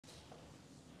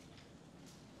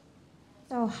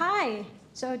So hi,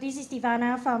 so this is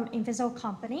Divana from Invisible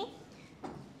Company.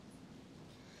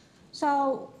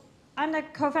 So I'm the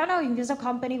co-founder of Invisible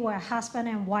Company. We're a husband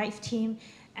and wife team,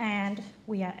 and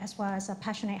we are as well as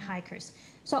passionate hikers.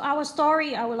 So our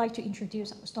story, I would like to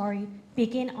introduce our story,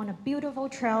 begin on a beautiful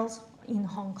trails in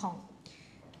Hong Kong,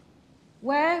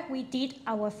 where we did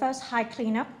our first hike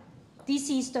cleanup. This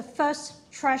is the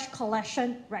first trash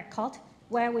collection record,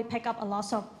 where we pick up a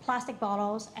lot of plastic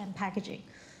bottles and packaging.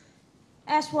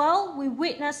 As well, we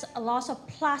witnessed a lot of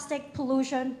plastic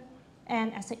pollution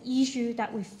and as an issue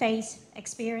that we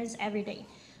experience every day.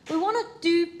 We want to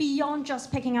do beyond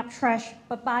just picking up trash,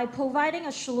 but by providing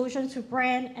a solution to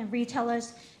brands and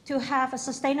retailers to have a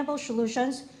sustainable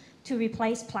solutions to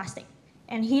replace plastic.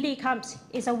 And here it comes,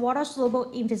 it's a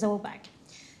water-soluble invisible bag.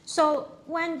 So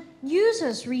when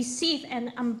users receive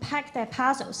and unpack their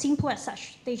parcel, simple as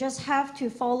such, they just have to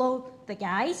follow the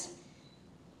guides,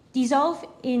 dissolve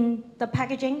in the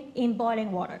packaging in boiling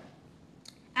water.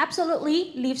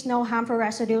 Absolutely leaves no harmful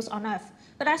residues on Earth.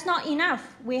 But that's not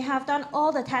enough. We have done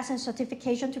all the tests and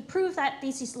certification to prove that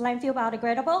this is landfill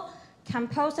biodegradable,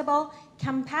 compostable,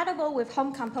 compatible with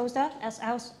home composter,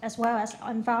 as well as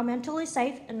environmentally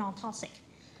safe and non-toxic.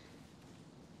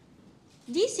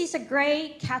 This is a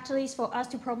great catalyst for us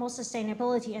to promote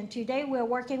sustainability, and today we're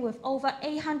working with over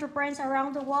 800 brands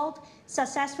around the world,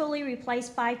 successfully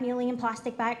replaced 5 million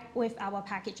plastic bags with our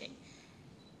packaging.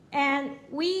 And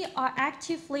we are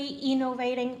actively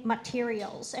innovating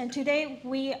materials, and today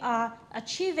we are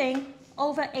achieving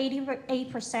over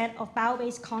 88% of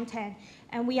bio-based content,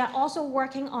 and we are also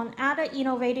working on other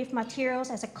innovative materials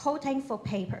as a coating for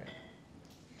paper.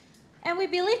 And we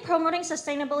believe promoting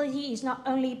sustainability is not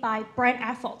only by brand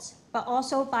efforts, but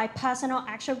also by personal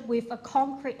action with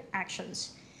concrete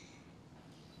actions.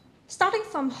 Starting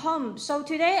from home, so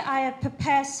today I have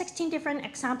prepared 16 different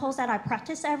examples that I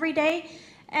practice every day.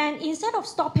 And instead of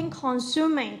stopping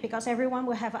consuming, because everyone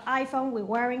will have an iPhone, we're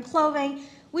wearing clothing,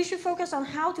 we should focus on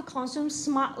how to consume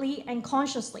smartly and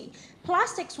consciously.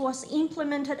 Plastics was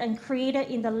implemented and created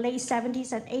in the late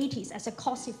 70s and 80s as a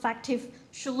cost-effective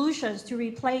solutions to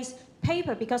replace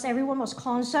paper because everyone was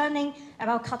concerned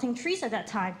about cutting trees at that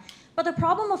time. But the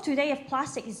problem of today of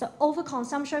plastic is the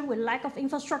overconsumption with lack of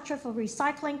infrastructure for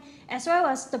recycling, as well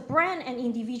as the brand and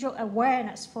individual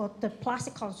awareness for the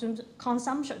plastic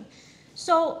consumption.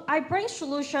 So I bring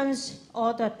solutions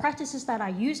or the practices that I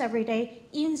use every day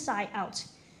inside out.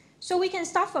 So we can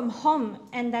start from home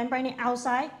and then bring it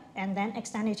outside and then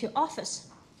extend it to office.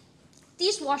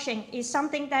 Dishwashing is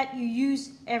something that you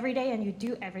use every day and you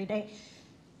do every day.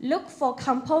 Look for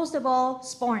compostable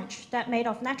sponge that made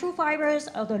of natural fibers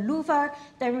or the loofah,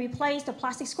 then replace the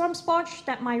plastic scrum sponge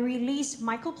that might release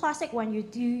microplastic when you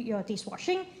do your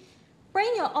dishwashing.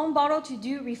 Bring your own bottle to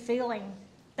do refilling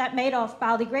that made of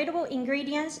biodegradable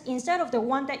ingredients instead of the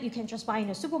one that you can just buy in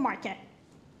the supermarket.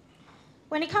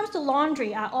 When it comes to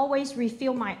laundry, I always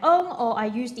refill my own, or I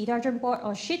use detergent board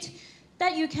or sheet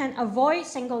that you can avoid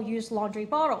single-use laundry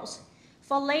bottles.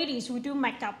 For ladies who do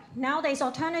makeup, now there's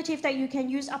alternative that you can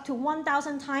use up to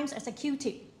 1,000 times as a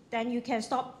Q-tip. Then you can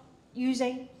stop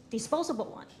using disposable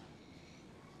one.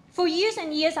 For years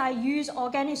and years, I use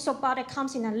organic soap bar that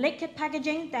comes in a liquid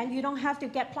packaging. Then you don't have to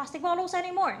get plastic bottles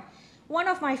anymore. One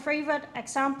of my favorite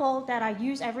examples that I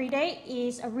use every day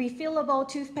is a refillable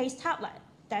toothpaste tablet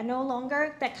that no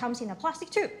longer that comes in a plastic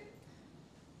tube.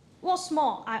 What's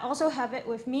more, I also have it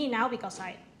with me now because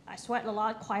I sweat a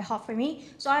lot, quite hot for me,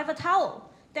 so I have a towel.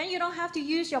 Then you don't have to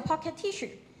use your pocket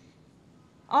tissue.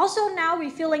 Also now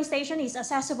refilling station is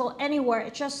accessible anywhere.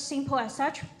 It's just simple as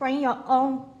such. Bring your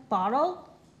own bottle,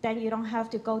 then you don't have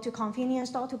to go to convenience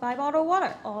store to buy bottled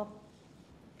water or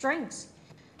drinks.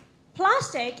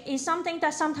 Plastic is something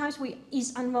that sometimes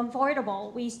is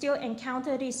unavoidable. We still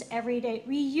encounter this every day.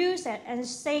 Reuse it and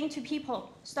saying to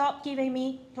people, stop giving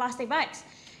me plastic bags.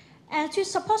 And to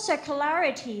support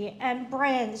circularity and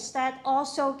brands that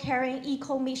also carrying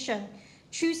eco-mission,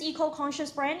 choose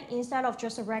eco-conscious brand instead of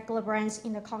just regular brands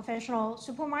in the conventional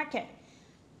supermarket.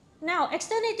 Now,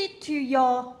 extend it to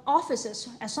your offices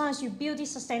as long as you build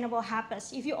these sustainable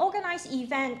habits. If you organize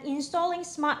event installing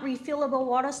smart refillable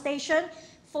water station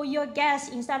for your guests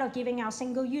instead of giving out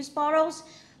single-use bottles,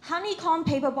 honeycomb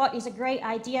paperboard is a great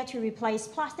idea to replace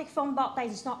plastic foam board that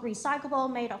is not recyclable,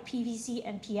 made of PVC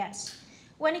and PS.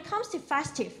 When it comes to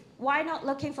festive, why not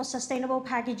looking for sustainable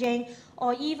packaging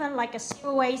or even like a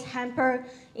zero waste hamper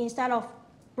instead of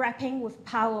wrapping with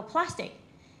power plastic?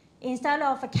 Instead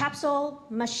of a capsule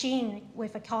machine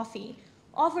with a coffee,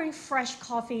 offering fresh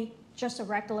coffee, just a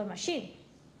regular machine.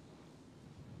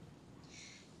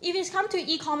 If it's come to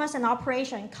e-commerce and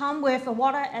operation, come with a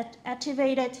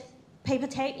water-activated paper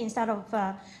tape instead of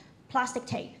plastic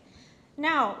tape.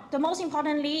 Now, the most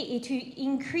importantly is to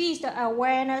increase the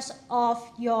awareness of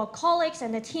your colleagues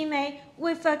and the teammate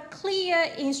with a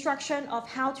clear instruction of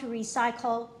how to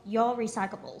recycle your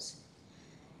recyclables.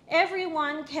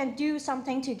 Everyone can do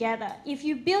something together. If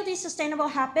you build this sustainable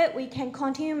habit, we can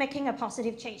continue making a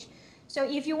positive change. So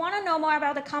if you want to know more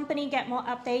about the company, get more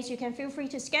updates, you can feel free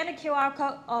to scan the QR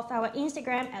code of our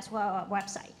Instagram as well as our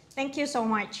website. Thank you so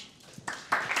much.